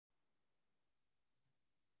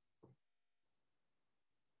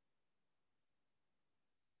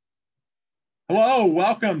Hello,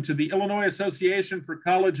 welcome to the Illinois Association for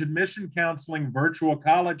College Admission Counseling Virtual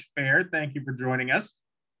College Fair. Thank you for joining us.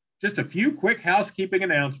 Just a few quick housekeeping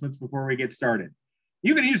announcements before we get started.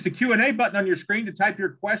 You can use the Q&A button on your screen to type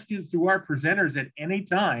your questions to our presenters at any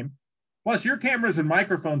time. Plus, your cameras and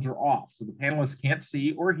microphones are off, so the panelists can't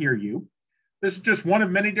see or hear you. This is just one of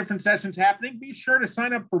many different sessions happening. Be sure to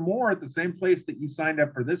sign up for more at the same place that you signed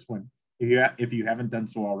up for this one, if you haven't done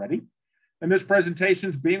so already. And this presentation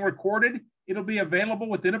is being recorded. It'll be available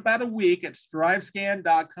within about a week at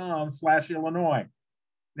strivescan.com/Illinois.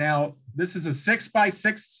 Now, this is a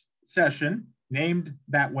 6x6 session, named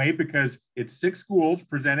that way because it's 6 schools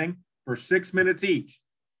presenting for 6 minutes each.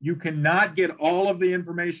 You cannot get all of the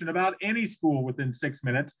information about any school within 6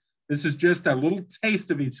 minutes. This is just a little taste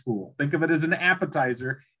of each school. Think of it as an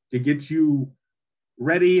appetizer to get you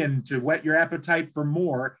ready and to whet your appetite for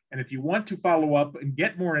more. And if you want to follow up and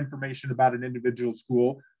get more information about an individual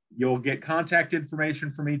school, you'll get contact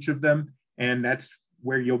information from each of them, and that's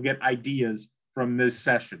where you'll get ideas from this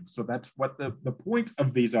session. So that's what the point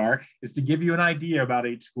of these are, is to give you an idea about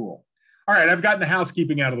each school. All right, I've gotten the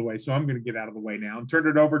housekeeping out of the way, so I'm going to get out of the way now and turn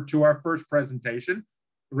it over to our first presentation,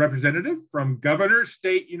 the representative from Governor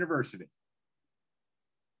State University.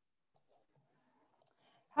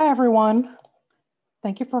 Hi, everyone.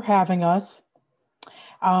 Thank you for having us.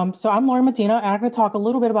 So I'm Lauren Medina, and I'm going to talk a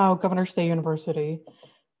little bit about Governor State University.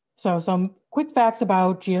 So some quick facts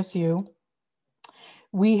about GSU.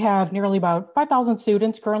 We have nearly about 5,000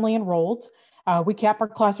 students currently enrolled. We cap our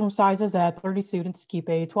classroom sizes at 30 students to keep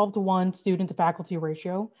a 12-to-1 student to faculty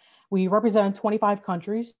ratio. We represent 25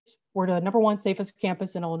 countries. We're the #1 safest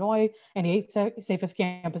campus in Illinois and the 8th safest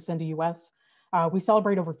campus in the US. We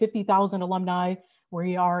celebrate over 50,000 alumni.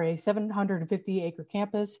 We are a 750-acre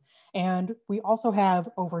campus, and we also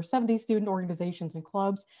have over 70 student organizations and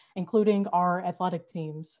clubs, including our athletic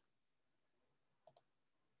teams.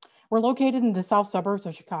 We're located in the south suburbs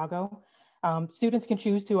of Chicago. Students can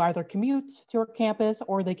choose to either commute to our campus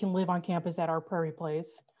or they can live on campus at our Prairie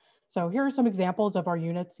Place. So here are some examples of our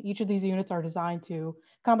units. Each of these units are designed to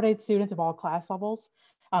accommodate students of all class levels.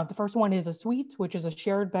 The first one is a suite, which is a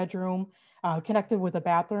shared bedroom connected with a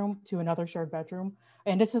bathroom to another shared bedroom.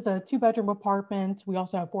 And this is a 2-bedroom apartment. We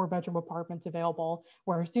also have 4-bedroom apartments available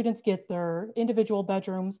where students get their individual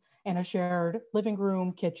bedrooms and a shared living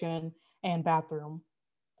room, kitchen, and bathroom.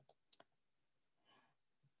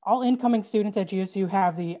 All incoming students at GSU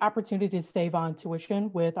have the opportunity to save on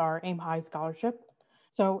tuition with our Aim High scholarship.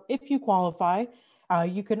 So if you qualify,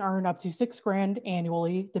 you can earn up to $6 grand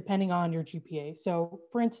annually, depending on your GPA. So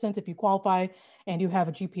for instance, if you qualify and you have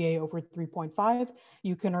a GPA over 3.5,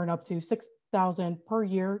 you can earn up to $6,000 per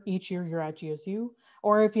year each year you're at GSU.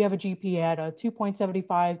 Or if you have a GPA at a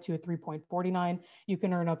 2.75 to a 3.49, you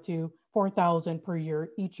can earn up to $4,000 per year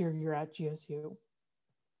each year you're at GSU.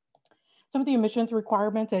 Some of the admissions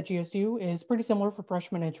requirements at GSU is pretty similar for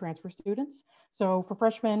freshmen and transfer students. So for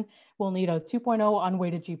freshmen, we'll need a 2.0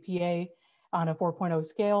 unweighted GPA on a 4.0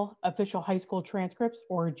 scale, official high school transcripts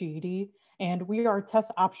or GED, and we are test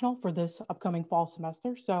optional for this upcoming fall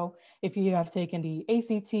semester. So if you have taken the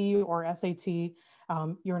ACT or SAT,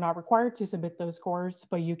 you're not required to submit those scores,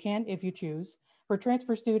 but you can if you choose. For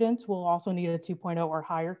transfer students, we'll also need a 2.0 or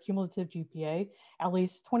higher cumulative GPA, at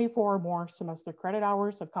least 24 or more semester credit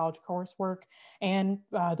hours of college coursework, and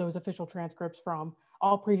those official transcripts from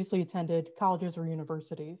all previously attended colleges or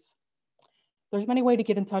universities. There's many ways to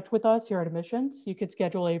get in touch with us here at Admissions. You could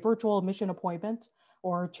schedule a virtual admission appointment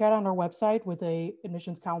or chat on our website with an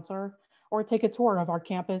admissions counselor, or take a tour of our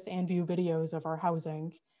campus and view videos of our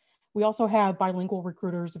housing. We also have bilingual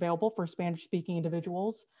recruiters available for Spanish-speaking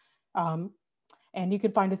individuals. And you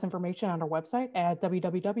can find this information on our website at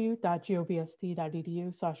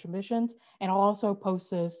www.govst.edu/admissions. And I'll also post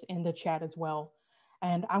this in the chat as well.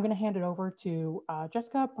 And I'm going to hand it over to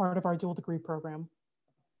Jessica, part of our dual degree program.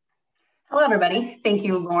 Hello, everybody. Thank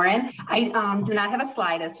you, Lauren. I do not have a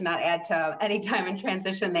slide as to not add to any time in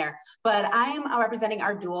transition there, but I'm representing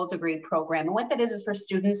our dual degree program. And what that is for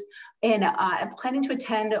students in planning to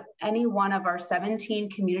attend any one of our 17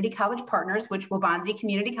 community college partners, which Waubonsee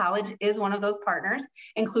Community College is one of those partners,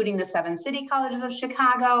 including the 7 city colleges of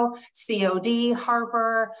Chicago, COD,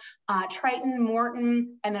 Harper, Triton,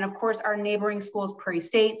 Morton, and then of course our neighboring schools, Prairie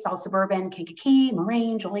State, South Suburban, Kankakee,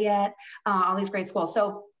 Moraine, Joliet, all these great schools.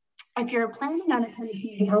 So if you're planning on attending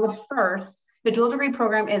community college first, The dual degree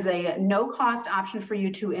program is a no-cost option for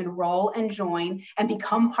you to enroll and join and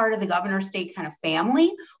become part of the Governor State kind of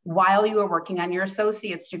family while you are working on your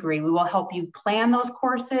associate's degree. We will help you plan those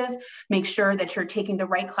courses, make sure that you're taking the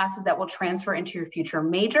right classes that will transfer into your future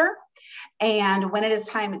major. And when it is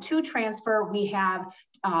time to transfer, we have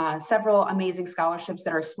several amazing scholarships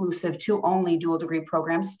that are exclusive to only dual degree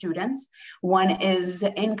program students. One is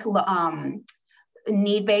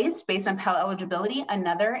need-based, based on Pell eligibility.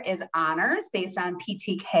 Another is honors, based on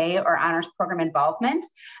PTK or honors program involvement,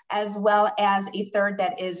 as well as a third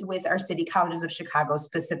that is with our City Colleges of Chicago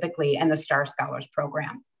specifically and the Star Scholars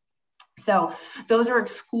Program. So those are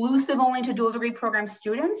exclusive only to dual degree program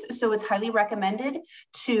students. So it's highly recommended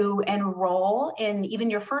to enroll in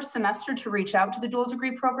even your first semester to reach out to the dual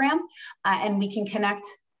degree program, and we can connect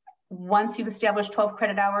once you've established 12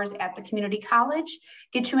 credit hours at the community college,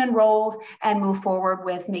 get you enrolled and move forward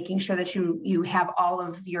with making sure that you have all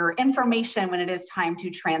of your information when it is time to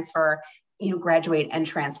transfer, graduate and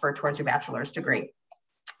transfer towards your bachelor's degree.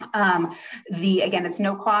 Again, it's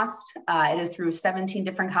no cost. It is through 17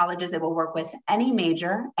 different colleges. It will work with any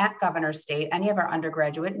major at Governor State, any of our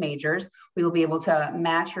undergraduate majors. We will be able to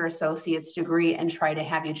match your associate's degree and try to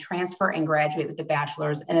have you transfer and graduate with the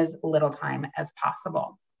bachelor's in as little time as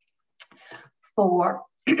possible. For,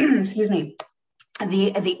 excuse me,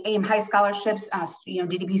 the AIM High scholarships,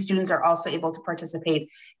 DDP students are also able to participate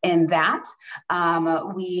in that.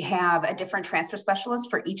 We have a different transfer specialist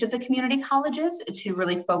for each of the community colleges to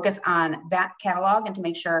really focus on that catalog and to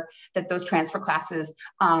make sure that those transfer classes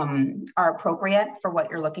are appropriate for what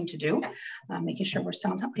you're looking to do. Making sure we're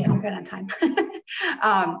still on time. Yeah, we're good on time.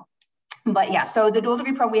 But yeah, so the dual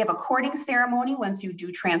degree program, we have a courting ceremony once you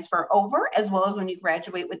do transfer over, as well as when you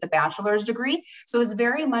graduate with the bachelor's degree. So it's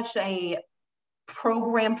very much a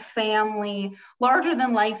program family, larger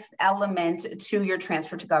than life element to your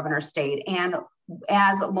transfer to Governor State. And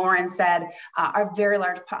as Lauren said, a very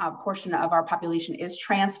large portion of our population is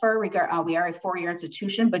transfer. We are a four-year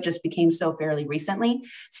institution, but just became so fairly recently.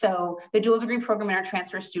 So the dual degree program and our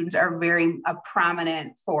transfer students are very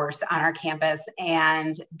prominent force on our campus,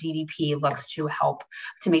 and DDP looks to help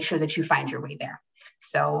to make sure that you find your way there.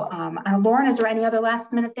 So Lauren, is there any other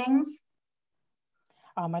last minute things?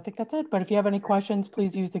 I think that's it, but if you have any questions,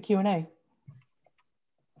 please use the Q&A.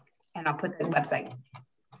 And I'll put the website.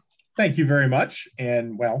 Thank you very much.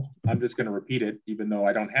 And well, I'm just going to repeat it, even though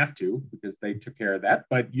I don't have to, because they took care of that.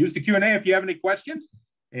 But use the Q&A if you have any questions.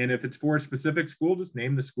 And if it's for a specific school, just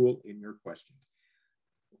name the school in your questions.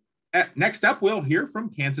 Next up, we'll hear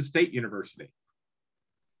from Kansas State University.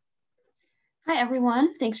 Hi,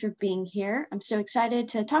 everyone. Thanks for being here. I'm so excited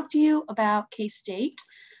to talk to you about K-State.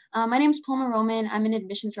 My name is Palma Roman. I'm an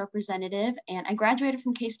admissions representative, and I graduated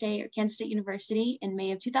from K-State or Kansas State University in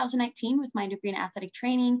May of 2019 with my degree in athletic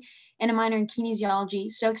training and a minor in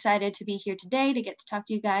kinesiology. So excited to be here today to get to talk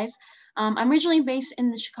to you guys. I'm originally based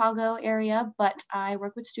in the Chicago area, but I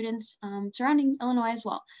work with students surrounding Illinois as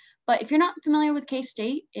well. But if you're not familiar with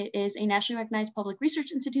K-State, it is a nationally recognized public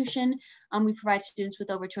research institution. We provide students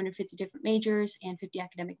with over 250 different majors and 50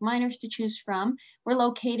 academic minors to choose from. We're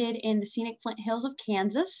located in the scenic Flint Hills of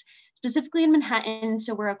Kansas, specifically in Manhattan.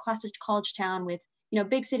 So we're a classic college town with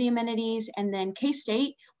big city amenities. And then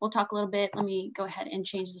K-State, we'll talk a little bit. Let me go ahead and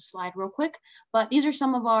change the slide real quick. But these are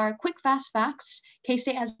some of our quick, fast facts.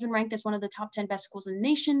 K-State has been ranked as one of the top 10 best schools in the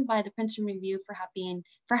nation by the Princeton Review for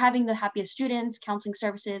having the happiest students, counseling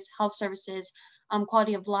services, health services,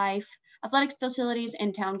 quality of life, athletic facilities,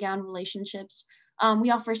 and town-gown relationships. We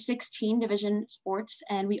offer 16 division sports,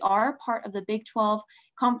 and we are part of the Big 12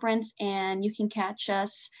 conference, and you can catch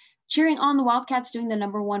us cheering on the Wildcats, doing the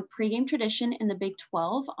 #1 pregame tradition in the Big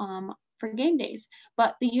 12 for game days.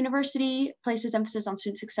 But the university places emphasis on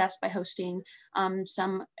student success by hosting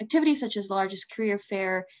some activities such as the largest career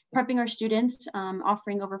fair, prepping our students,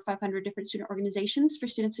 offering over 500 different student organizations for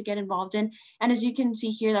students to get involved in. And as you can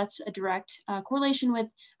see here, that's a direct correlation with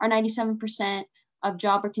our 97% of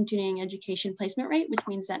job or continuing education placement rate, which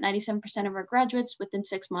means that 97% of our graduates within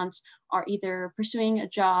 6 months are either pursuing a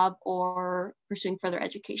job or pursuing further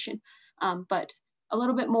education. But a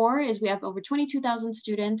little bit more is we have over 22,000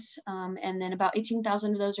 students, and then about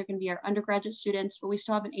 18,000 of those are going to be our undergraduate students, but we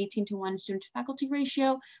still have an 18-to-1 student to faculty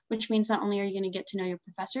ratio, which means not only are you going to get to know your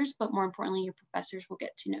professors, but more importantly, your professors will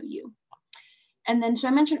get to know you. And then, so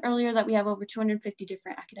I mentioned earlier that we have over 250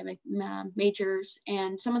 different academic majors,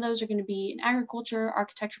 and some of those are going to be in agriculture,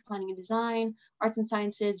 architecture, planning and design, arts and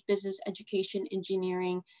sciences, business, education,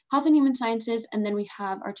 engineering, health and human sciences, and then we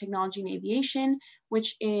have our technology and aviation,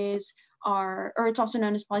 which is or it's also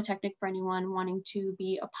known as Polytechnic for anyone wanting to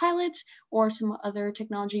be a pilot or some other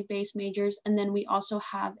technology-based majors. And then we also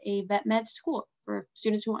have a vet med school for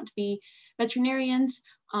students who want to be veterinarians.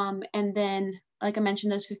 And then, like I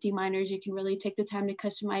mentioned, those 50 minors, you can really take the time to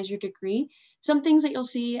customize your degree. Some things that you'll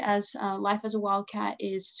see as Life as a Wildcat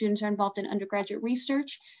is students are involved in undergraduate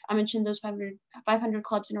research. I mentioned those 500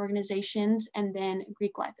 clubs and organizations, and then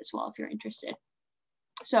Greek life as well, if you're interested.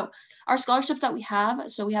 So our scholarships that we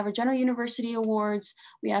have, so we have our General University Awards.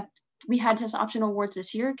 We had test optional awards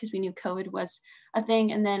this year because we knew COVID was a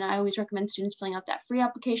thing. And then I always recommend students filling out that free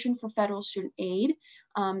application for federal student aid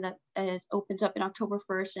that opens up in October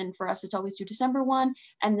 1st. And for us, it's always due December 1.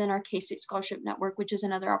 And then our K-State Scholarship Network, which is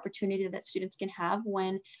another opportunity that students can have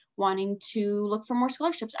when wanting to look for more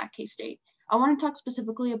scholarships at K-State. I want to talk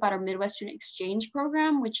specifically about our Midwest Student Exchange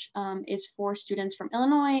Program, which is for students from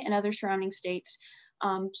Illinois and other surrounding states.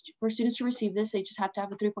 For students to receive this, they just have to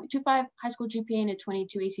have a 3.25 high school GPA and a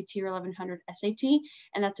 22 ACT or 1100 SAT,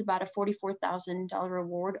 and that's about a $44,000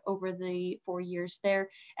 award over the 4 years there.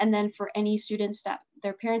 And then for any students that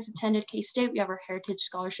their parents attended K-State, we have our Heritage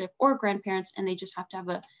Scholarship, or grandparents, and they just have to have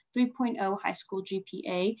a 3.0 high school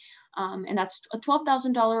GPA, and that's a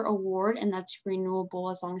 $12,000 award, and that's renewable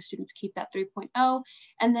as long as students keep that 3.0.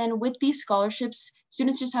 And then with these scholarships,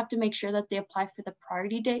 students just have to make sure that they apply for the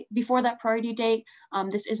priority date, before that priority date.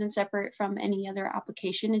 This isn't separate from any other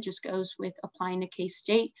application. It just goes with applying to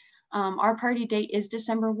K-State. Our priority date is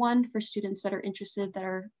December 1 for students that are interested that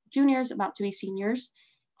are juniors about to be seniors.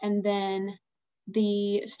 And then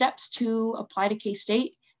the steps to apply to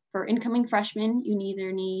K-State: for incoming freshmen, you need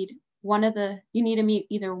to meet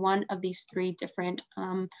either one of these three different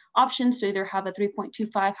options. So either have a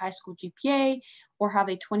 3.25 high school GPA, or have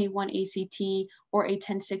a 21 ACT or a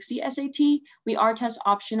 1060 SAT. We are test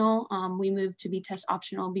optional. We moved to be test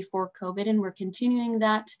optional before COVID, and we're continuing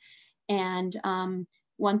that. And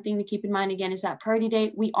one thing to keep in mind again is that priority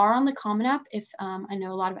date. We are on the Common App. If I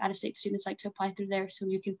know a lot of out-of-state students like to apply through there, so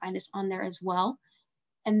you can find us on there as well.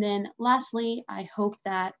 And then lastly, I hope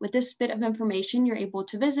that with this bit of information, you're able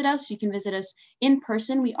to visit us. You can visit us in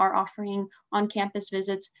person. We are offering on-campus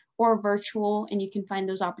visits or virtual, and you can find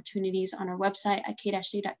those opportunities on our website at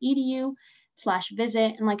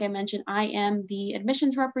k-state.edu/visit. And like I mentioned, I am the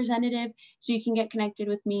admissions representative, so you can get connected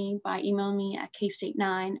with me by emailing me at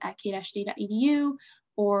kstate9@k-state.edu,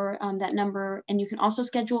 or that number. And you can also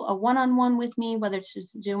schedule a one-on-one with me, whether it's a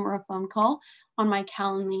Zoom or a phone call, on my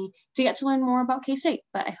Calendly to get to learn more about K-State.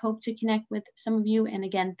 But I hope to connect with some of you. And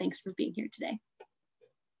again, thanks for being here today.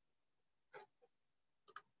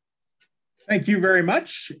 Thank you very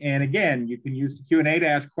much. And again, you can use the Q&A to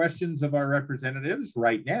ask questions of our representatives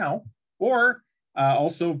right now, or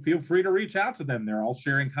also feel free to reach out to them. They're all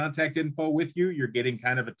sharing contact info with you. You're getting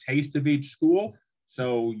kind of a taste of each school.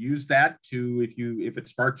 So use that to, if it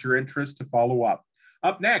sparks your interest, to follow up.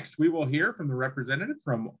 Up next, we will hear from the representative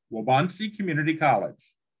from Waubonsee Community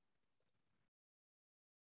College.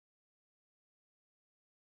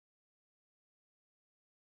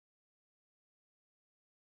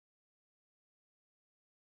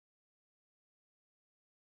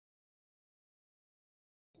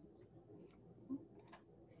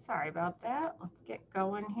 Sorry about that. Let's get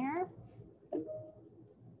going here.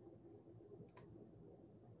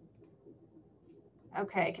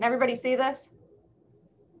 Okay, can everybody see this?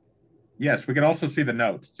 Yes, we can also see the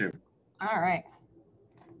notes too. All right.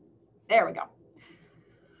 There we go.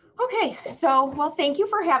 Okay, so, well, thank you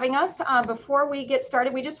for having us. Before we get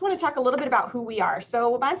started, we just want to talk a little bit about who we are.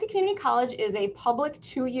 So Waubonsee Community College is a public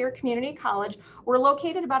 2-year community college. We're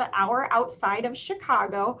located about an hour outside of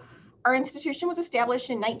Chicago. Our institution was established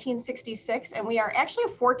in 1966, and we are actually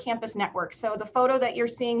a 4-campus network. So the photo that you're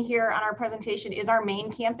seeing here on our presentation is our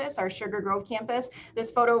main campus, our Sugar Grove campus. This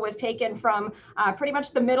photo was taken from pretty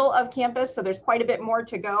much the middle of campus, so there's quite a bit more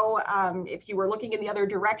to go if you were looking in the other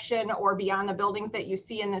direction or beyond the buildings that you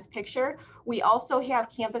see in this picture. We also have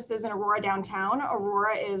campuses in Aurora downtown.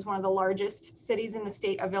 Aurora is one of the largest cities in the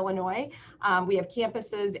state of Illinois. We have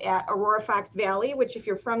campuses at Aurora Fox Valley, which if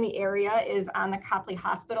you're from the area is on the Copley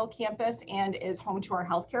Hospital campus and is home to our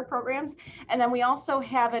healthcare programs. And then we also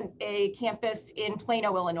have a campus in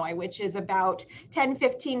Plano, Illinois, which is about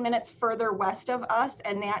 10-15 minutes further west of us.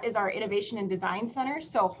 And that is our Innovation and Design Center.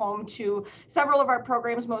 So home to several of our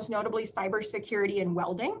programs, most notably cybersecurity and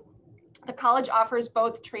welding. The college offers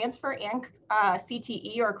both transfer and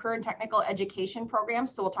CTE, or current technical education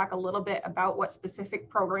programs. So we'll talk a little bit about what specific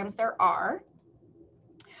programs there are.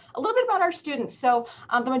 A little bit about our students. So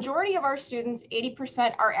the majority of our students,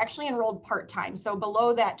 80%, are actually enrolled part-time. So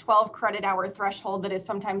below that 12 credit hour threshold that is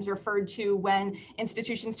sometimes referred to when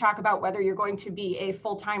institutions talk about whether you're going to be a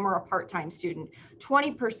full-time or a part-time student.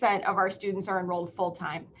 20% of our students are enrolled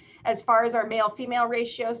full-time. As far as our male-female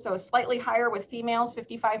ratio, so slightly higher with females,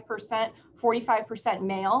 55%, 45%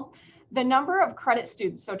 male. The number of credit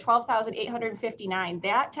students, so 12,859,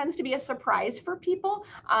 that tends to be a surprise for people.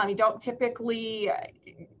 You don't typically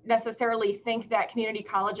necessarily think that community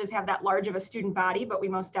colleges have that large of a student body, but we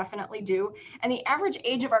most definitely do. And the average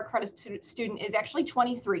age of our credit student is actually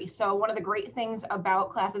 23. So one of the great things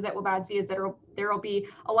about classes at Waubonsee is that there will be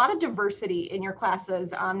a lot of diversity in your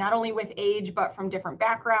classes, not only with age, but from different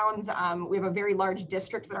backgrounds. We have a very large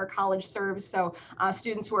district that our college serves. So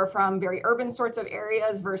students who are from very urban sorts of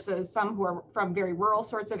areas versus some who are from very rural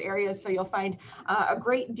sorts of areas. So you'll find a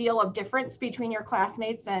great deal of difference between your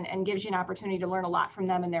classmates and gives you an opportunity to learn a lot from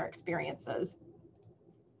them and their experiences.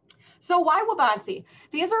 So why Waubonsee?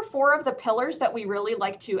 These are 4 of the pillars that we really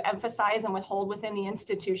like to emphasize and withhold within the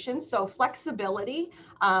institution. So flexibility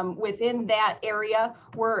within that area,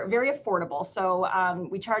 we're very affordable. So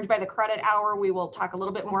we charge by the credit hour. We will talk a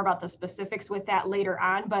little bit more about the specifics with that later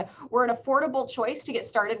on, but we're an affordable choice to get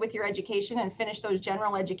started with your education and finish those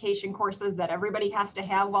general education courses that everybody has to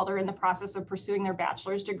have while they're in the process of pursuing their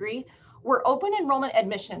bachelor's degree. We're open enrollment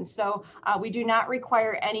admissions, so we do not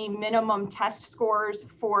require any minimum test scores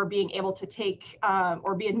for being able to take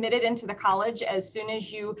or be admitted into the college. As soon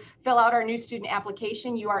as you fill out our new student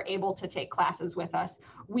application, you are able to take classes with us.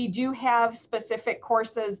 We do have specific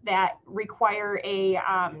courses that require a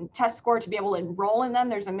test score to be able to enroll in them.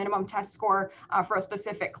 There's a minimum test score for a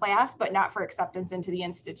specific class, but not for acceptance into the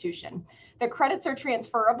institution. The credits are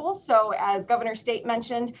transferable. So as Governor State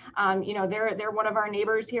mentioned, you know, they're one of our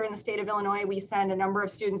neighbors here in the state of Illinois. We send a number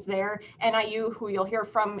of students there. NIU, who you'll hear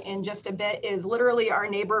from in just a bit, is literally our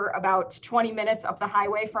neighbor about 20 minutes up the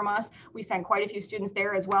highway from us. We send quite a few students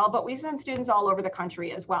there as well, but we send students all over the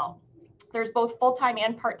country as well. There's both full-time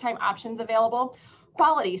and part-time options available.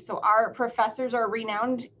 Quality, so our professors are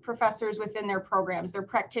renowned professors within their programs. They're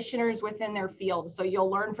practitioners within their fields, so you'll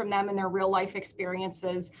learn from them and their real life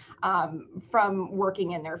experiences from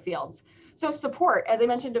working in their fields. So support, as I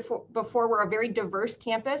mentioned before, we're a very diverse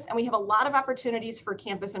campus and we have a lot of opportunities for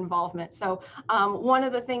campus involvement. So one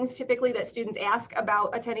of the things typically that students ask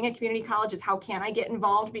about attending a community college is how can I get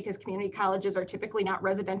involved, because community colleges are typically not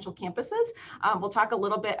residential campuses. We'll talk a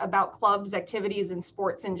little bit about clubs, activities, and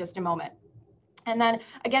sports in just a moment. And then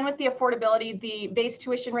again, with the affordability, the base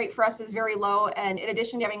tuition rate for us is very low. And in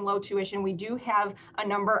addition to having low tuition, we do have a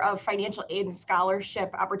number of financial aid and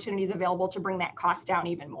scholarship opportunities available to bring that cost down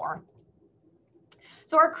even more.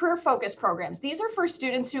 So our career focus programs, these are for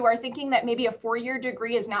students who are thinking that maybe a 4-year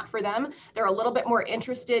degree is not for them. They're a little bit more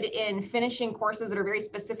interested in finishing courses that are very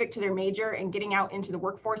specific to their major and getting out into the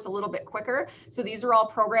workforce a little bit quicker. So these are all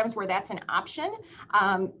programs where that's an option.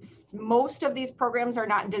 Most of these programs are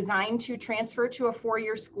not designed to transfer to a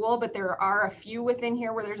 4-year school, but there are a few within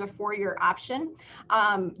here where there's a 4-year option.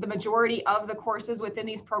 The majority of the courses within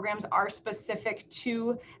these programs are specific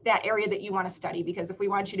to that area that you want to study, because if we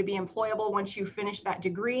want you to be employable once you finish that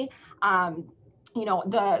degree, you know,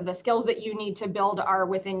 the skills that you need to build are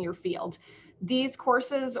within your field. These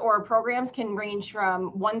courses or programs can range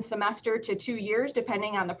from 1 semester to 2 years,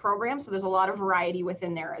 depending on the program. So there's a lot of variety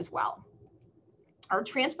within there as well. Our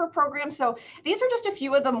transfer program, so these are just a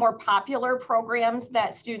few of the more popular programs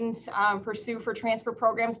that students pursue for transfer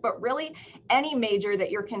programs, but really any major that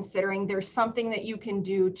you're considering, there's something that you can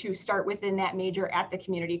do to start within that major at the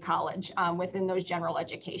community college within those general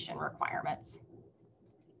education requirements.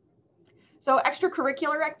 So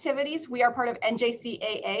extracurricular activities, we are part of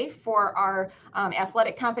NJCAA for our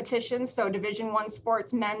athletic competitions. So Division I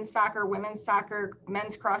sports, men's soccer,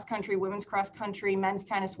 men's cross country, women's cross country, men's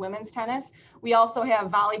tennis, women's tennis. We also have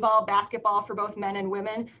volleyball, basketball for both men and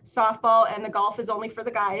women, softball, and the golf is only for the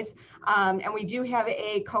guys. And we do have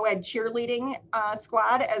a co-ed cheerleading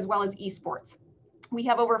squad as well as esports. We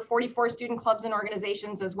have over 44 student clubs and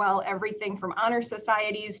organizations as well, everything from honor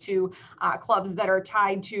societies to clubs that are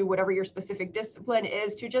tied to whatever your specific discipline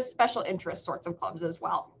is, to just special interest sorts of clubs as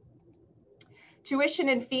well. Tuition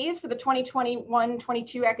and fees for the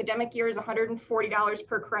 2021-22 academic year is $140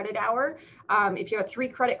 per credit hour. If you have a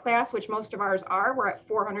 3-credit class, which most of ours are, we're at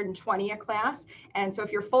 $420 a class. And so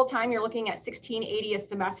if you're full-time, you're looking at $1,680 a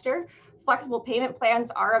semester. Flexible payment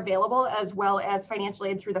plans are available, as well as financial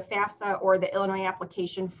aid through the FAFSA or the Illinois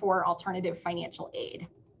application for alternative financial aid.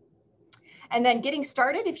 And then getting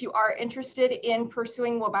started, if you are interested in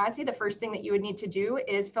pursuing Waubonsee, the first thing that you would need to do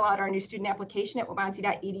is fill out our new student application at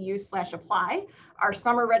waubonsee.edu/apply. Our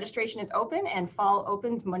summer registration is open and fall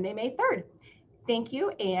opens Monday, May 3rd. Thank you,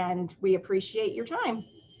 and we appreciate your time.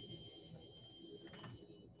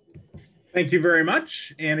 Thank you very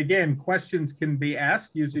much. And again, questions can be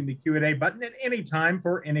asked using the Q&A button at any time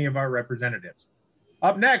for any of our representatives.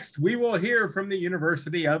 Up next, we will hear from the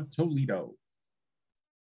University of Toledo.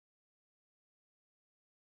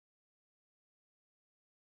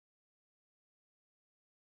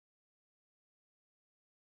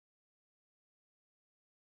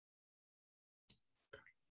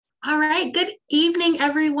 All right, good evening,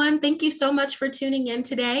 everyone. Thank you so much for tuning in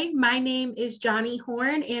today. My name is Johnny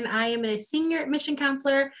Horn, and I am a senior admission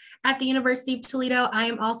counselor at the University of Toledo. I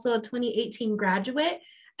am also a 2018 graduate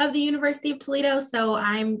of the University of Toledo, so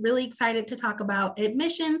I'm really excited to talk about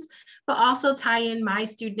admissions, but also tie in my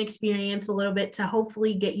student experience a little bit to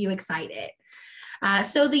hopefully get you excited.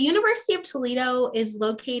 So the University of Toledo is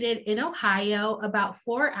located in Ohio, about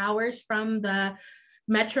 4 hours from the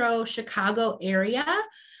Metro Chicago area.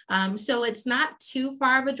 So it's not too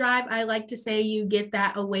far of a drive. I like to say you get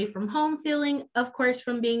that away from home feeling, of course,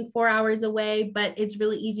 from being 4 hours away, but it's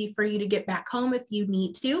really easy for you to get back home if you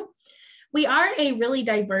need to. We are a really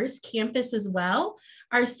diverse campus as well.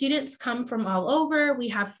 Our students come from all over. We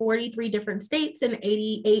have 43 different states and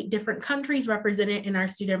 88 different countries represented in our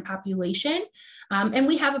student population. And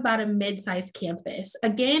we have about a mid-sized campus.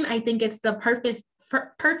 Again, I think it's the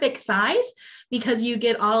perfect size because you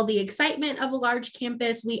get all the excitement of a large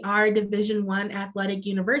campus. We are a Division I athletic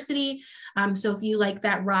university. So if you like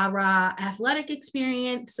that rah-rah athletic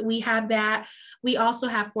experience, we have that. We also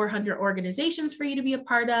have 400 organizations for you to be a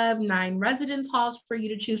part of, 9 residence halls for you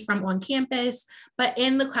to choose from on campus. But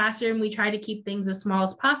in the classroom, we try to keep things as small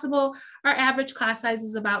as possible. Our average class size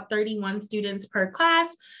is about 31 students per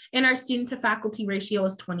class, and our student to faculty ratio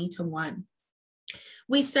is 20:1.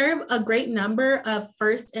 We serve a great number of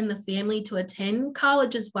first in the family to attend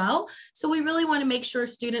college as well. So we really want to make sure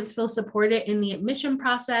students feel supported in the admission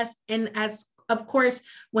process and as of course,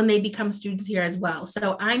 when they become students here as well.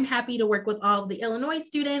 So I'm happy to work with all of the Illinois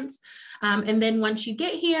students. And then once you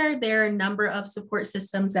get here, there are a number of support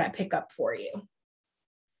systems that pick up for you.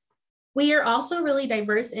 We are also really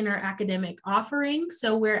diverse in our academic offering.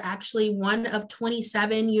 So we're actually one of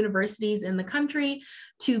 27 universities in the country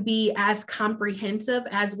to be as comprehensive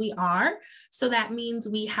as we are. So that means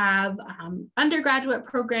we have undergraduate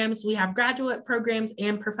programs, we have graduate programs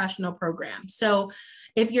and professional programs. So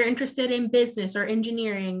if you're interested in business or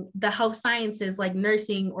engineering, the health sciences like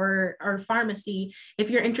nursing or pharmacy, if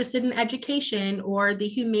you're interested in education or the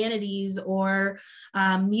humanities or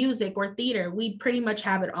music or theater, we pretty much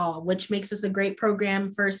have it all, which makes us a great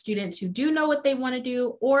program for students who do know what they want to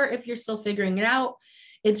do, or if you're still figuring it out,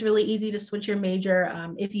 it's really easy to switch your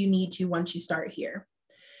major if you need to once you start here.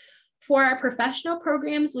 For our professional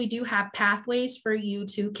programs, we do have pathways for you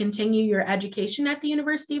to continue your education at the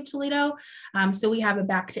University of Toledo. So we have a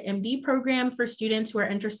Back to MD program for students who are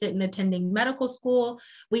interested in attending medical school.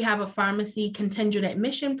 We have a pharmacy contingent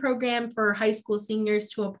admission program for high school seniors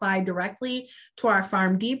to apply directly to our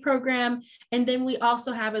PharmD program. And then we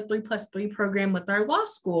also have a 3+3 program with our law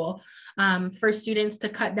school for students to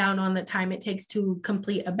cut down on the time it takes to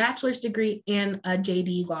complete a bachelor's degree and a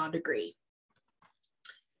JD law degree.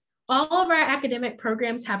 All of our academic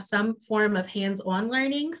programs have some form of hands-on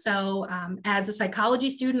learning. So as a psychology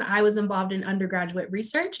student, I was involved in undergraduate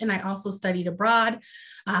research and I also studied abroad.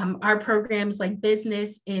 Our programs like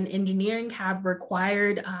business and engineering have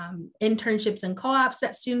required internships and co-ops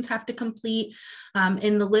that students have to complete.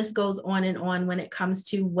 And the list goes on and on when it comes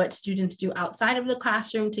to what students do outside of the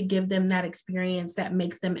classroom to give them that experience that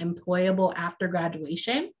makes them employable after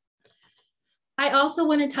graduation. I also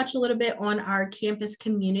want to touch a little bit on our campus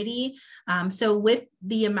community. So with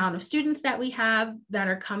the amount of students that we have that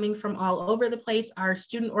are coming from all over the place, our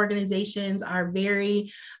student organizations are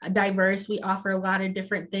very diverse. We offer a lot of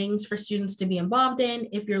different things for students to be involved in.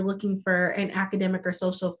 If you're looking for an academic or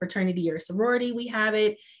social fraternity or sorority, we have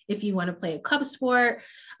it. If you want to play a club sport,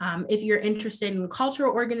 if you're interested in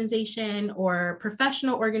cultural organization or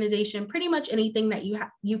professional organization, pretty much anything that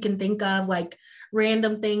you can think of, like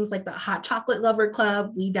random things like the hot chocolate lover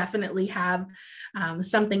club, we definitely have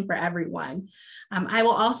something for everyone. I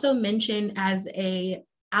will also mention as a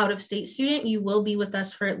out-of-state student, you will be with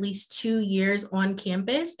us for at least 2 years on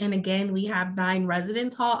campus. And again, we have 9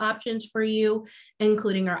 residence hall options for you,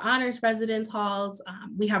 including our honors residence halls.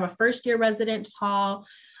 We have a first-year residence hall,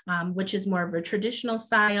 which is more of a traditional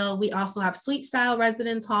style. We also have suite style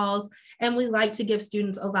residence halls, and we like to give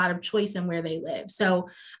students a lot of choice in where they live. So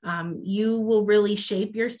you will really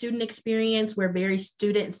shape your student experience. We're very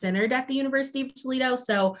student centered at the University of Toledo.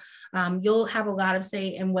 So you'll have a lot of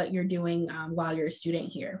say in what you're doing while you're a student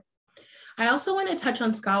here. I also want to touch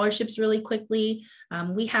on scholarships really quickly.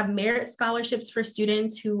 We have merit scholarships for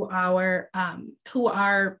students who are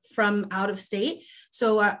from out of state.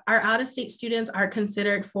 So our out of state students are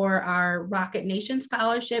considered for our Rocket Nation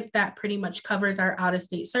scholarship that pretty much covers our out of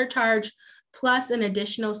state surcharge, plus an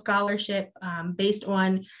additional scholarship based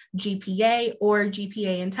on GPA or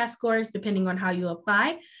GPA and test scores, depending on how you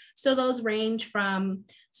apply. So those range from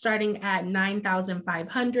starting at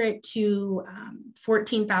 $9,500 to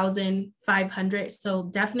 $14,500. So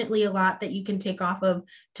definitely a lot that you can take off of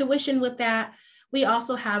tuition with that. We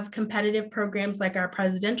also have competitive programs like our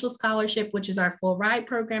Presidential Scholarship, which is our full ride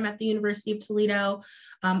program at the University of Toledo.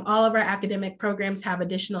 All of our academic programs have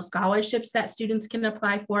additional scholarships that students can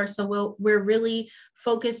apply for. So we're really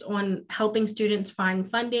focused on helping students find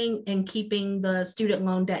funding and keeping the student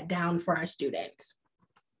loan debt down for our students.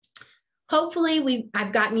 Hopefully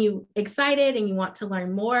I've gotten you excited and you want to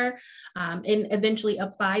learn more and eventually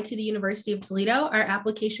apply to the University of Toledo. Our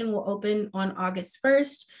application will open on August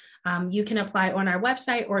 1st. You can apply on our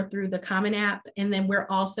website or through the Common App. And then we're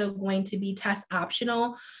also going to be test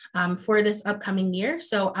optional for this upcoming year.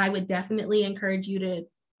 So I would definitely encourage you to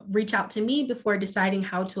reach out to me before deciding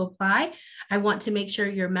how to apply. I want to make sure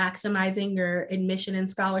you're maximizing your admission and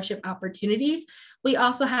scholarship opportunities. We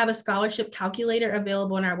also have a scholarship calculator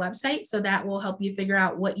available on our website, so that will help you figure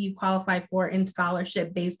out what you qualify for in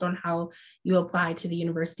scholarship based on how you apply to the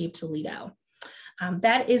University of Toledo.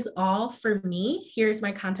 That is all for me. Here's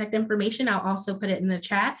my contact information. I'll also put it in the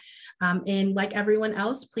chat. And like everyone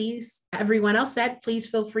else said, please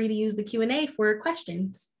feel free to use the Q&A for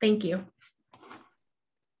questions. Thank you.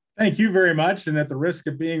 Thank you very much. And at the risk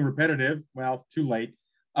of being repetitive, well, too late.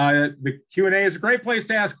 The Q&A is a great place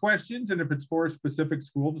to ask questions. And if it's for a specific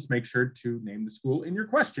school, just make sure to name the school in your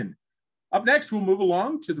question. Up next, we'll move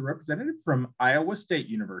along to the representative from Iowa State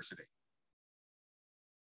University.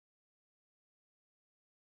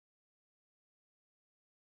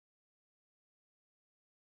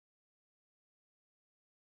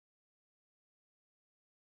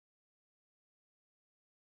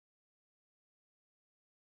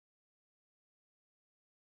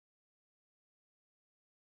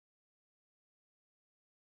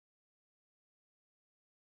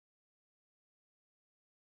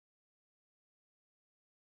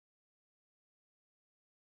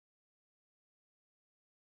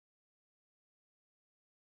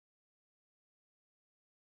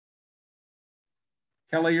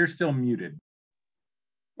 Kelly, you're still muted.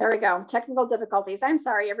 There we go. Technical difficulties. I'm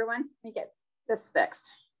sorry, everyone. Let me get this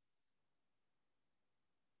fixed.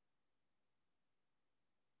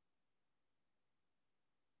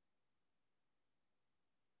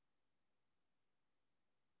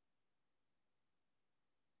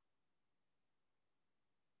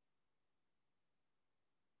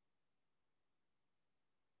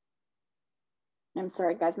 I'm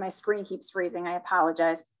sorry, guys. My screen keeps freezing. I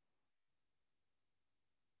apologize.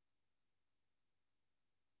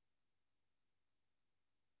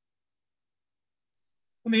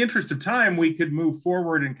 In the interest of time, we could move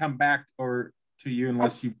forward and come back to you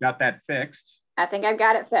unless you've got that fixed. I think I've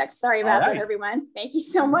got it fixed. Sorry about that, everyone. Thank you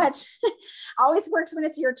so much. Always works when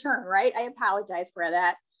it's your turn, right? I apologize for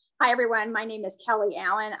that. Hi, everyone. My name is Kelly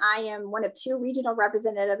Allen. I am one of 2 regional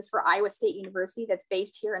representatives for Iowa State University that's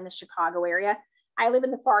based here in the Chicago area. I live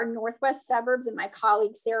in the far northwest suburbs, and my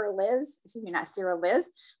colleague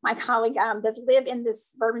my colleague does live in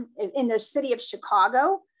the city of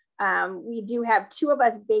Chicago. We do have 2 of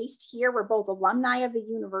us based here. We're both alumni of the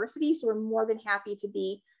university, so we're more than happy to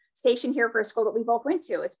be stationed here for a school that we both went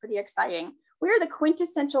to. It's pretty exciting. We're the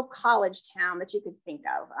quintessential college town that you could think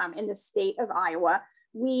of in the state of Iowa.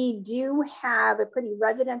 We do have a pretty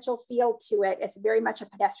residential feel to it. It's very much a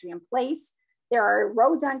pedestrian place. There are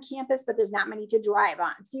roads on campus, but there's not many to drive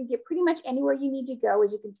on. So you get pretty much anywhere you need to go,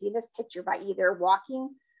 as you can see in this picture, by either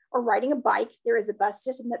walking or riding a bike. There is a bus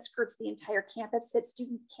system that skirts the entire campus that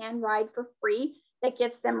students can ride for free, that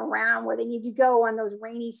gets them around where they need to go on those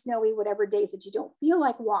rainy, snowy, whatever days that you don't feel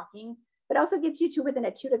like walking, but also gets you to within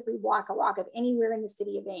a 2 to 3 block of anywhere in the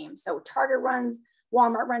city of Ames. So Target runs,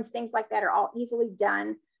 Walmart runs, things like that are all easily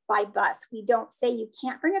done by bus. We don't say you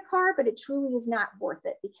can't bring a car, but it truly is not worth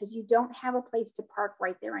it because you don't have a place to park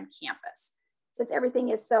right there on campus. Since everything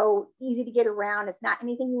is so easy to get around, it's not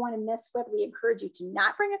anything you want to mess with. We encourage you to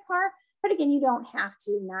not bring a car, but again, you don't have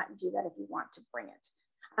to not do that if you want to bring it.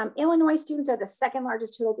 Illinois students are the second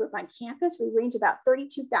largest total group on campus. We range about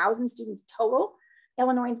 32,000 students total.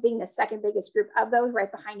 Illinois being the second biggest group of those,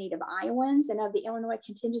 right behind Native Iowans. And of the Illinois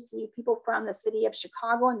contingency, people from the city of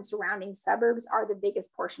Chicago and the surrounding suburbs are the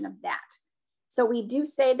biggest portion of that. So we do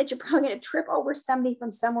say that you're probably going to trip over somebody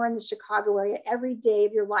from somewhere in the Chicago area every day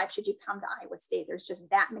of your life should you come to Iowa State. There's just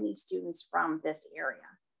that many students from this area.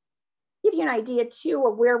 Give you an idea too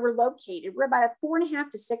of where we're located. We're about a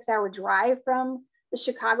 4.5 to 6 hour drive from the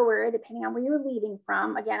Chicago area, depending on where you're leaving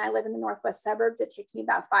from. Again, I live in the northwest suburbs. It takes me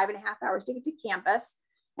about 5.5 hours to get to campus.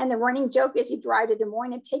 And the running joke is you drive to Des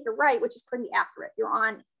Moines and take a right, which is pretty accurate. You're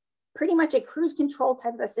on pretty much a cruise control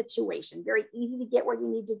type of a situation. Very easy to get where you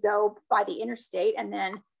need to go by the interstate. And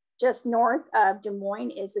then just north of Des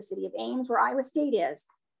Moines is the city of Ames, where Iowa State is.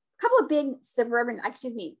 A couple of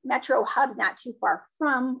big metro hubs not too far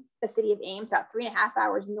from the city of Ames, about 3.5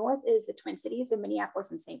 hours north is the Twin Cities of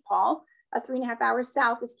Minneapolis and St. Paul. 3.5 hours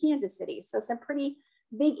south is Kansas City. So some pretty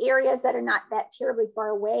big areas that are not that terribly far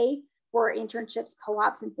away for internships,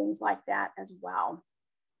 co-ops, and things like that as well.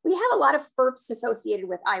 We have a lot of FERPs associated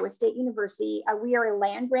with Iowa State University. We are a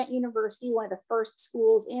land grant university, one of the first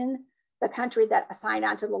schools in the country that signed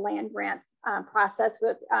on to the land grant process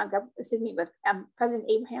with, President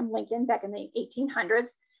Abraham Lincoln back in the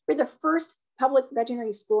 1800s. We're the first public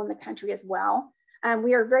veterinary school in the country as well.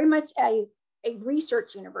 We are very much a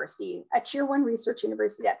research university, a tier 1 research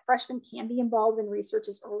university that freshmen can be involved in research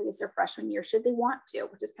as early as their freshman year, should they want to,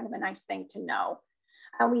 which is kind of a nice thing to know.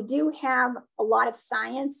 We do have a lot of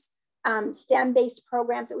science, STEM-based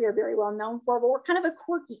programs that we are very well known for, but we're kind of a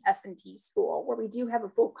quirky S&T school where we do have a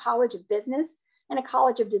full college of business and a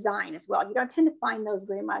college of design as well. You don't tend to find those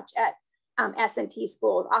very much at S&T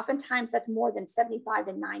schools. Oftentimes that's more than 75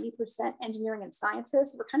 to 90% engineering and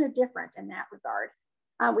sciences. We're kind of different in that regard.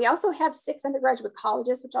 We also have 6 undergraduate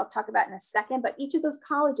colleges, which I'll talk about in a second, but each of those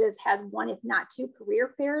colleges has 1, if not 2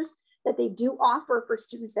 career fairs that they do offer for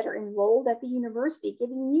students that are enrolled at the university,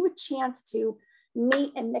 giving you a chance to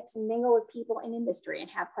meet and mix and mingle with people in industry and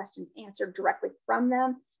have questions answered directly from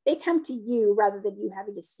them. They come to you rather than you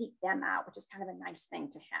having to seek them out, which is kind of a nice thing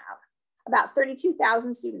to have. About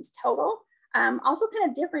 32,000 students total. Also kind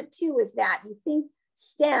of different too is that you think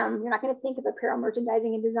STEM, you're not going to think of apparel,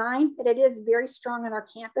 merchandising, and design, but it is very strong on our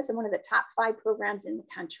campus and one of the top 5 programs in the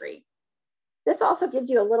country. This also gives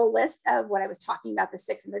you a little list of what I was talking about, the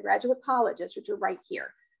 6 undergraduate colleges, which are right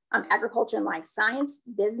here. Agriculture and life science,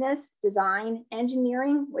 business, design,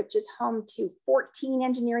 engineering, which is home to 14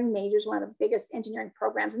 engineering majors, one of the biggest engineering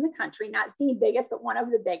programs in the country, not the biggest, but one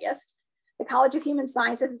of the biggest. The College of Human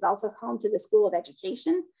Sciences is also home to the School of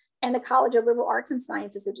Education, and the College of Liberal Arts and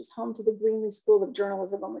Sciences, which is home to the Greenlee School of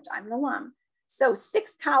Journalism, on which I'm an alum. So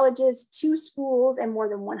 6 colleges, 2 schools, and more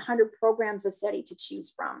than 100 programs of study to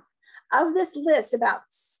choose from. Of this list, about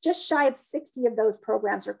just shy of 60 of those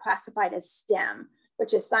programs are classified as STEM,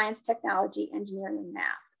 which is science, technology, engineering, and math.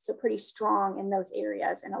 So pretty strong in those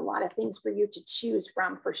areas and a lot of things for you to choose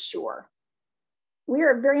from for sure. We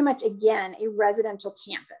are very much, again, a residential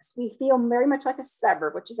campus. We feel very much like a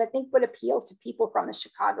suburb, which is, I think, what appeals to people from the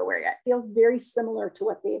Chicago area. It feels very similar to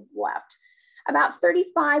what they've left. About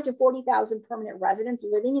 35 to 40,000 permanent residents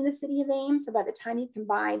living in the city of Ames. So by the time you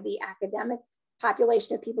combine the academic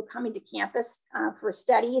population of people coming to campus for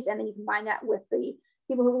studies, and then you combine that with the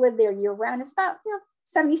people who live there year round, it's about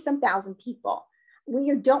 70-some thousand people.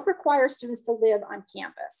 We don't require students to live on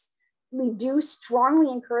campus. We do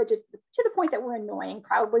strongly encourage it to the point that we're annoying,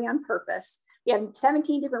 probably on purpose. We have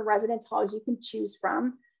 17 different residence halls you can choose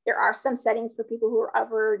from. There are some settings for people who are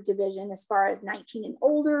upper division as far as 19 and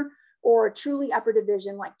older, or truly upper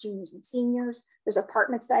division like juniors and seniors. There's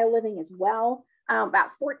apartment style living as well. About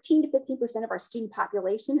 14 to 15% of our student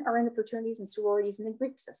population are in the fraternities and sororities in the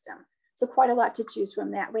Greek system. So quite a lot to choose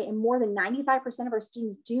from that way. And more than 95% of our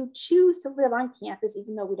students do choose to live on campus,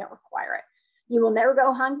 even though we don't require it. You will never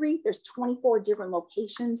go hungry. There's 24 different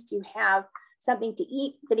locations to have something to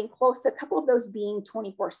eat, getting close to a couple of those being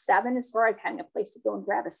 24/7 as far as having a place to go and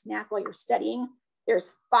grab a snack while you're studying.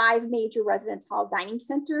 There's 5 major residence hall dining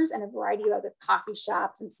centers and a variety of other coffee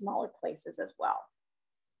shops and smaller places as well.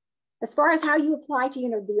 As far as how you apply to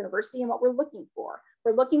the university and what we're looking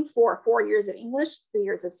for 4 years of English, 3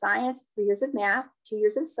 years of science, 3 years of math, 2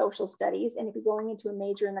 years of social studies. And if you're going into a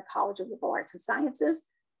major in the College of Liberal Arts and Sciences,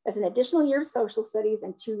 there's an additional year of social studies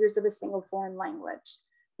and 2 years of a single foreign language.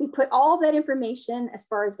 We put all that information as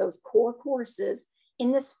far as those core courses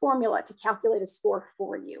in this formula to calculate a score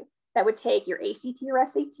for you. That would take your ACT or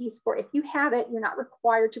SAT score. If you have it, you're not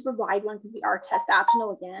required to provide one because we are test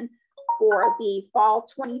optional again for the fall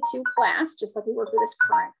 22 class, just like we were for this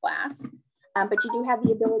current class. but you do have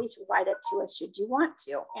the ability to write it to us should you want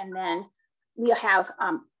to. And then we'll have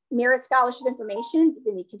merit scholarship information.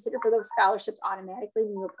 Then you consider for those scholarships automatically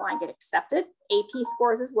when you apply and get accepted. AP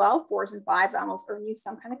scores as well, 4s and 5s almost earn you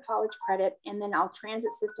some kind of college credit. And then our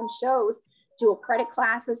transit system shows dual credit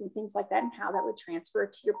classes and things like that and how that would transfer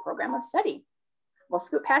to your program of study. We'll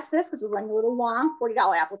scoot past this because we're running a little long.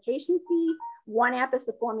 $40 application fee. One app is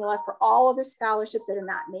the formula for all other scholarships that are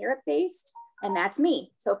not merit-based, and that's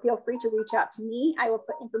me. So feel free to reach out to me. I will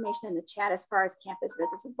put information in the chat as far as campus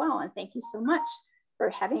visits as well. And thank you so much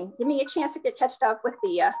for giving me a chance to get catched up with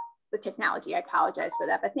the technology. I apologize for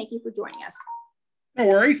that, but thank you for joining us. No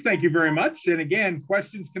worries. Thank you very much. And again,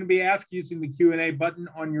 questions can be asked using the Q&A button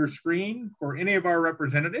on your screen for any of our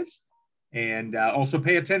representatives. And also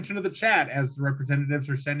pay attention to the chat as the representatives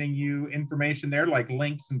are sending you information there, like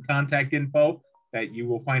links and contact info that you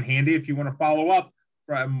will find handy if you want to follow up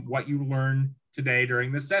from what you learned today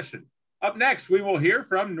during this session. Up next, we will hear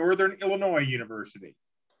from Northern Illinois University.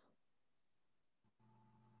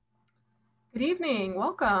 Good evening,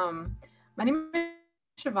 welcome. My name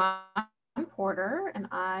is Siobhan Porter, and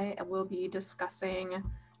I will be discussing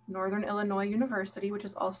Northern Illinois University, which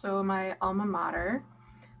is also my alma mater.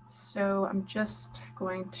 So I'm just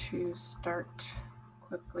going to start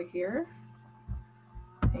quickly here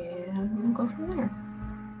and we'll go from there.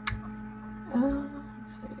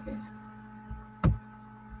 Let's see.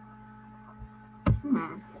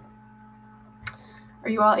 Are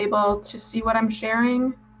you all able to see what I'm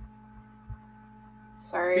sharing?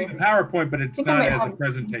 Sorry. See the PowerPoint, but it's not as a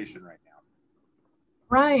presentation right now.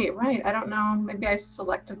 Right. I don't know. Maybe I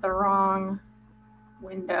selected the wrong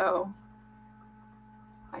window.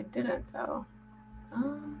 I didn't though.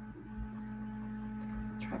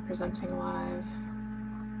 Try presenting live.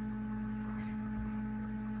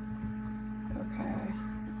 Okay.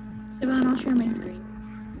 Siobhan, I'll share my screen.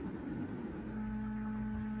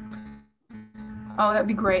 Oh, that'd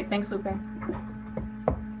be great. Thanks, Lupe. All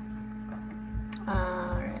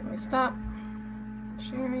right, let me stop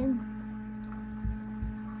sharing.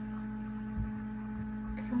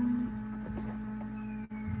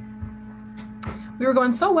 We were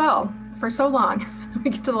going so well for so long.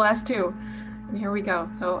 We get to the last two, and here we go.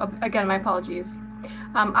 So again, my apologies.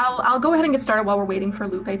 I'll go ahead and get started while we're waiting for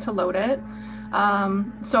Lupe to load it.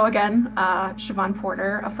 So again, Siobhan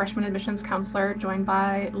Porter, a freshman admissions counselor, joined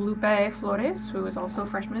by Lupe Flores, who is also a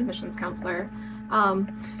freshman admissions counselor,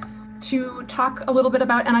 to talk a little bit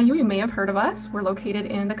about NIU. You may have heard of us. We're located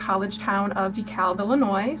in the college town of DeKalb,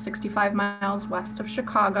 Illinois, 65 miles west of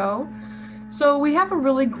Chicago. So we have a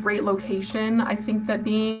really great location. I think that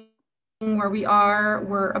being where we are,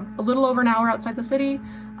 we're a little over an hour outside the city.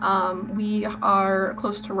 We are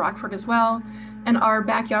close to Rockford as well. And our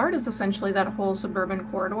backyard is essentially that whole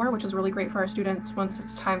suburban corridor, which is really great for our students once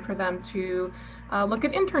it's time for them to look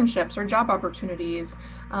at internships or job opportunities.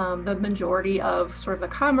 The majority of sort of the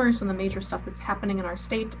commerce and the major stuff that's happening in our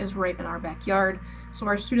state is right in our backyard. So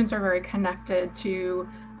our students are very connected to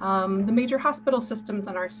the major hospital systems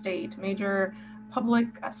in our state, major public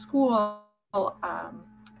school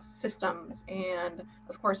systems, and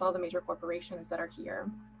of course, all the major corporations that are here.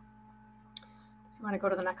 If you want to go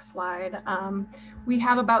to the next slide. We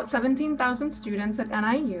have about 17,000 students at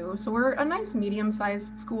NIU, so we're a nice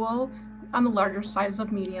medium-sized school, on the larger size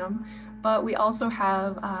of medium, but we also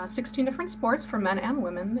have 16 different sports for men and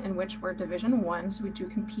women, in which we're Division I, so we do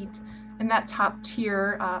compete in that top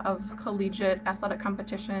tier of collegiate athletic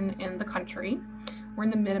competition in the country. We're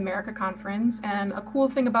in the Mid-America Conference, and a cool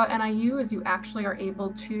thing about NIU is you actually are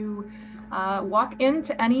able to walk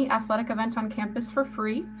into any athletic event on campus for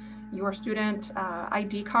free. Your student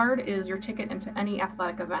ID card is your ticket into any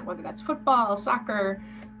athletic event, whether that's football, soccer,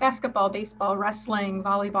 basketball, baseball, wrestling,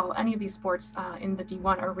 volleyball, any of these sports in the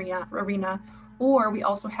D1 arena, or we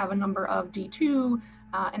also have a number of D2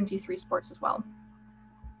 and D3 sports as well.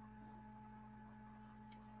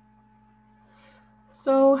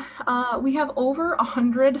 So we have over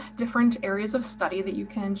 100 different areas of study that you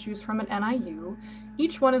can choose from at NIU.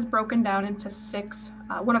 Each one is broken down into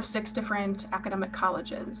one of six different academic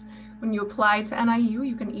colleges. When you apply to NIU,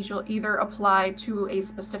 you can either apply to a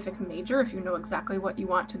specific major if you know exactly what you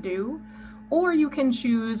want to do, or you can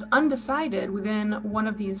choose undecided within one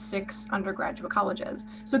of these 6 undergraduate colleges.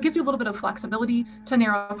 So it gives you a little bit of flexibility to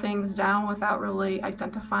narrow things down without really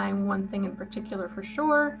identifying one thing in particular for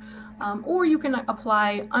sure. Or you can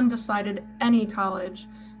apply undecided any college,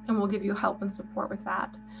 and we'll give you help and support with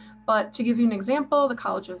that. But to give you an example, the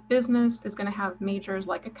College of Business is going to have majors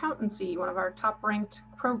like accountancy, one of our top ranked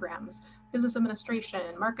programs, business administration,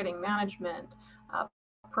 marketing management,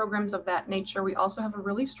 programs of that nature. We also have a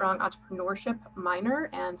really strong entrepreneurship minor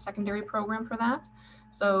and secondary program for that.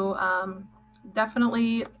 So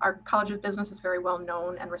definitely our College of Business is very well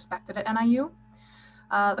known and respected at NIU.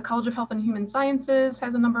 The College of Health and Human Sciences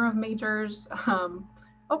has a number of majors.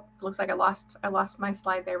 Oh, looks like I lost my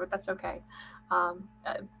slide there, but that's okay.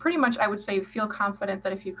 Pretty much I would say feel confident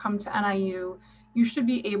that if you come to NIU, you should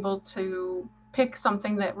be able to pick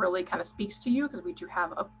something that really kind of speaks to you, because we do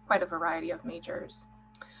have quite a variety of majors.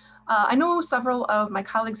 I know several of my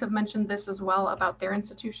colleagues have mentioned this as well about their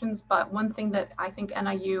institutions, but one thing that I think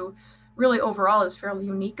NIU really overall is fairly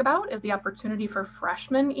unique about is the opportunity for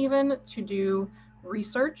freshmen even to do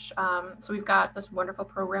research. So we've got this wonderful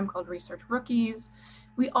program called Research Rookies.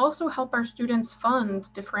 We also help our students fund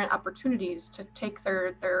different opportunities to take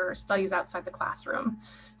their studies outside the classroom.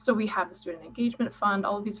 So we have the Student Engagement Fund,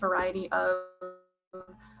 all of these variety of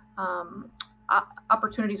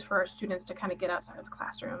opportunities for our students to kind of get outside of the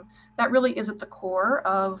classroom. That really is at the core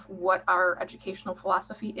of what our educational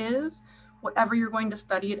philosophy is. Whatever you're going to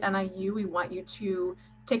study at NIU, we want you to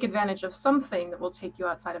take advantage of something that will take you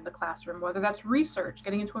outside of the classroom, whether that's research,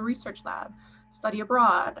 getting into a research lab, study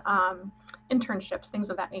abroad, internships, things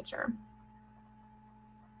of that nature.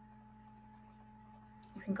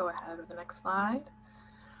 You can go ahead with the next slide.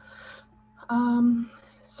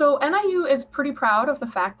 So NIU is pretty proud of the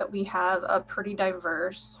fact that we have a pretty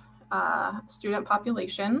diverse student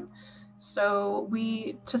population. So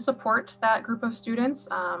to support that group of students,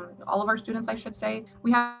 all of our students, I should say,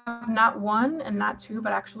 we have not one and not two,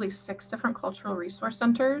 but actually 6 different cultural resource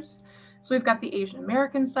centers. So we've got the Asian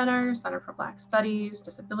American Center, Center for Black Studies,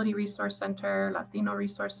 Disability Resource Center, Latino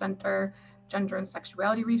Resource Center, Gender and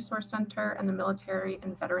Sexuality Resource Center, and the Military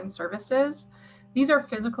and Veteran Services. These are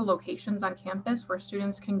physical locations on campus where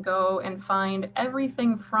students can go and find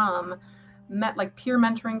everything from like peer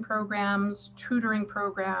mentoring programs, tutoring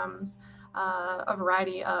programs, a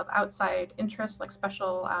variety of outside interests like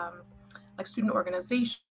special like student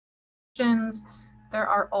organizations. There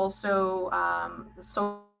are also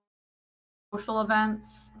social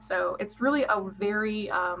events. So it's really a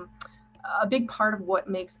very a big part of what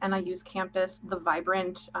makes NIU's campus the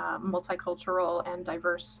vibrant, multicultural and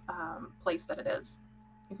diverse place that it is.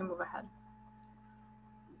 You can move ahead.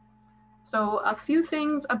 So a few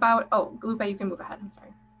things about, oh, Lupe, you can move ahead, I'm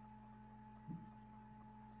sorry.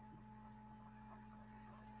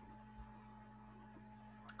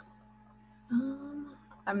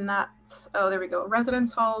 I'm not, oh, there we go.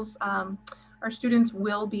 Residence halls. Our students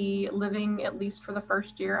will be living at least for the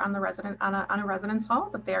first year on a residence hall,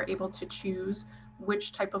 but they are able to choose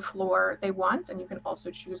which type of floor they want, and you can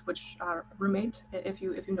also choose which roommate if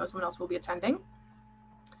you know someone else will be attending.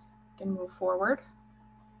 You can move forward.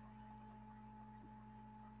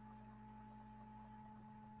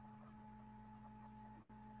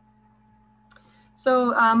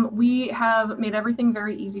 So we have made everything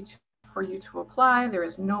very easy for you to apply. There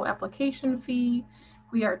is no application fee.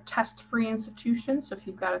 We are test-free institution, so if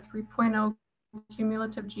you've got a 3.0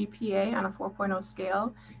 cumulative GPA on a 4.0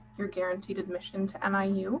 scale, you're guaranteed admission to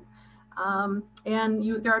NIU.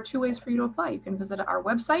 And there are 2 ways for you to apply. You can visit our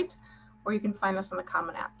website, or you can find us on the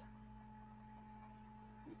Common App.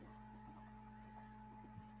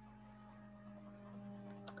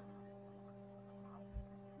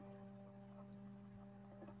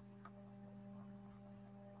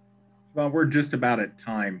 Well, we're just about at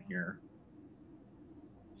time here.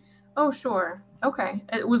 Oh, sure. Okay.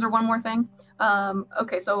 Was there one more thing?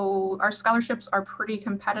 Okay, so our scholarships are pretty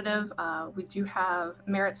competitive. We do have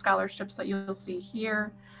merit scholarships that you'll see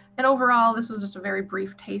here. And overall, this was just a very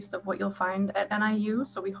brief taste of what you'll find at NIU.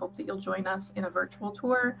 So we hope that you'll join us in a virtual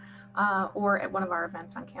tour or at one of our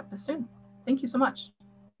events on campus soon. Thank you so much.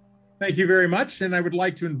 Thank you very much. And I would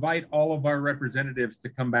like to invite all of our representatives to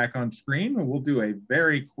come back on screen. And we'll do a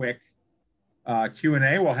very quick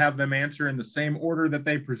Q&A. We'll have them answer in the same order that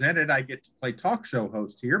they presented. I get to play talk show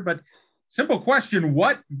host here, but simple question.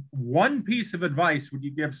 What one piece of advice would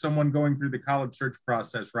you give someone going through the college search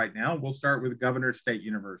process right now? We'll start with Governor State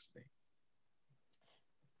University.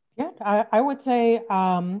 Yeah, I would say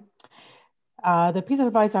the piece of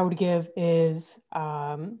advice I would give is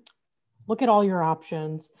look at all your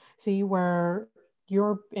options, see where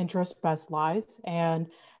your interest best lies, and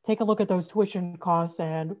take a look at those tuition costs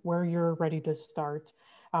and where you're ready to start.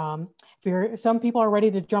 Some people are ready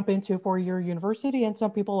to jump into a 4-year university and some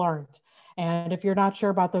people aren't. And if you're not sure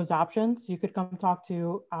about those options, you could come talk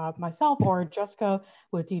to myself or Jessica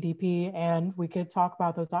with DDP, and we could talk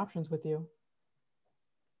about those options with you.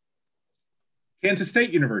 Kansas State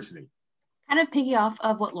University. Kind of piggy off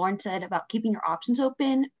of what Lauren said about keeping your options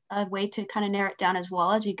open. a way to kind of narrow it down as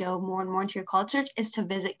well as you go more and more into your college search is to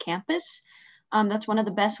visit campus. That's one of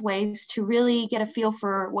the best ways to really get a feel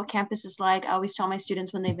for what campus is like. I always tell my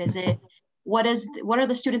students when they visit, what are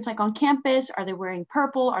the students like on campus? Are they wearing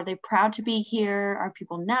purple? Are they proud to be here? Are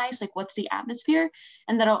people nice? Like, what's the atmosphere?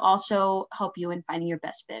 And that'll also help you in finding your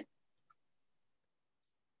best fit.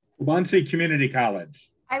 Waubonsee Community College.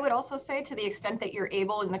 I would also say, to the extent that you're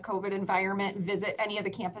able in the COVID environment, visit any of the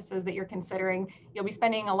campuses that you're considering. You'll be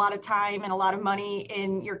spending a lot of time and a lot of money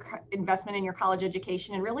in your investment in your college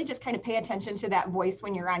education, and really just kind of pay attention to that voice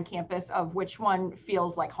when you're on campus of which one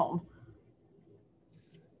feels like home.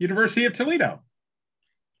 University of Toledo.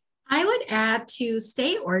 I would add to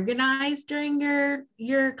stay organized during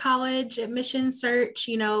your college admission search.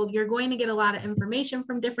 You know, you're going to get a lot of information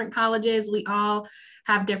from different colleges. We all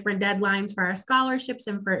have different deadlines for our scholarships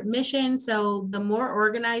and for admission. So the more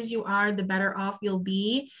organized you are, the better off you'll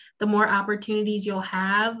be, the more opportunities you'll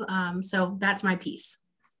have. So that's my piece.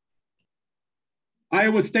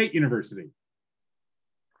 Iowa State University.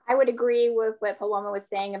 I would agree with what Paloma was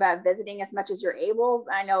saying about visiting as much as you're able.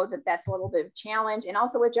 I know that that's a little bit of a challenge. And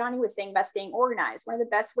also what Johnny was saying about staying organized. One of the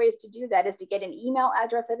best ways to do that is to get an email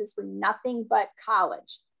address that is for nothing but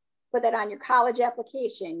college. Put that on your college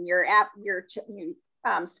application, your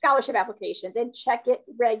scholarship applications, and check it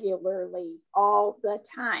regularly all the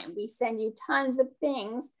time. We send you tons of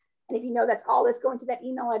things. And if you know that's all that's going to that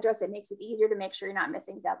email address, it makes it easier to make sure you're not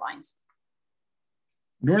missing deadlines.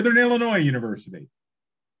 Northern Illinois University.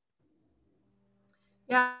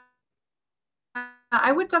 Yeah,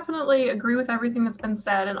 I would definitely agree with everything that's been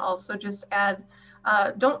said, and also just add,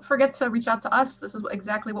 don't forget to reach out to us. This is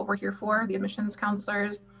exactly what we're here for, the admissions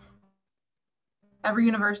counselors. Every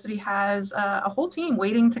university has a whole team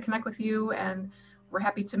waiting to connect with you, and we're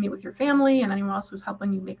happy to meet with your family and anyone else who's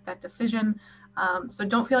helping you make that decision. So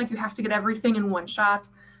don't feel like you have to get everything in one shot.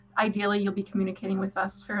 Ideally, you'll be communicating with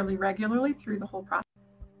us fairly regularly through the whole process.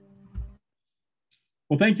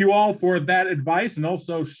 Well, thank you all for that advice and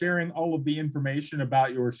also sharing all of the information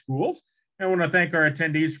about your schools. I want to thank our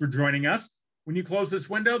attendees for joining us. When you close this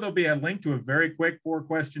window, there'll be a link to a very quick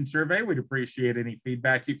 4-question survey. We'd appreciate any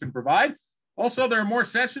feedback you can provide. Also, there are more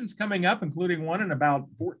sessions coming up, including one in about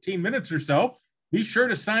 14 minutes or so. Be sure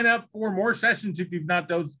to sign up for more sessions if you've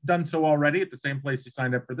not done so already at the same place you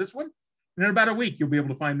signed up for this one. And in about a week, you'll be able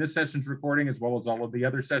to find this session's recording as well as all of the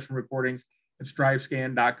other session recordings at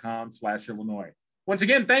strivescan.com/Illinois. Once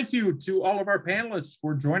again, thank you to all of our panelists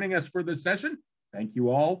for joining us for this session. Thank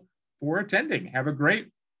you all for attending. Have a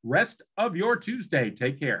great rest of your Tuesday.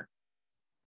 Take care.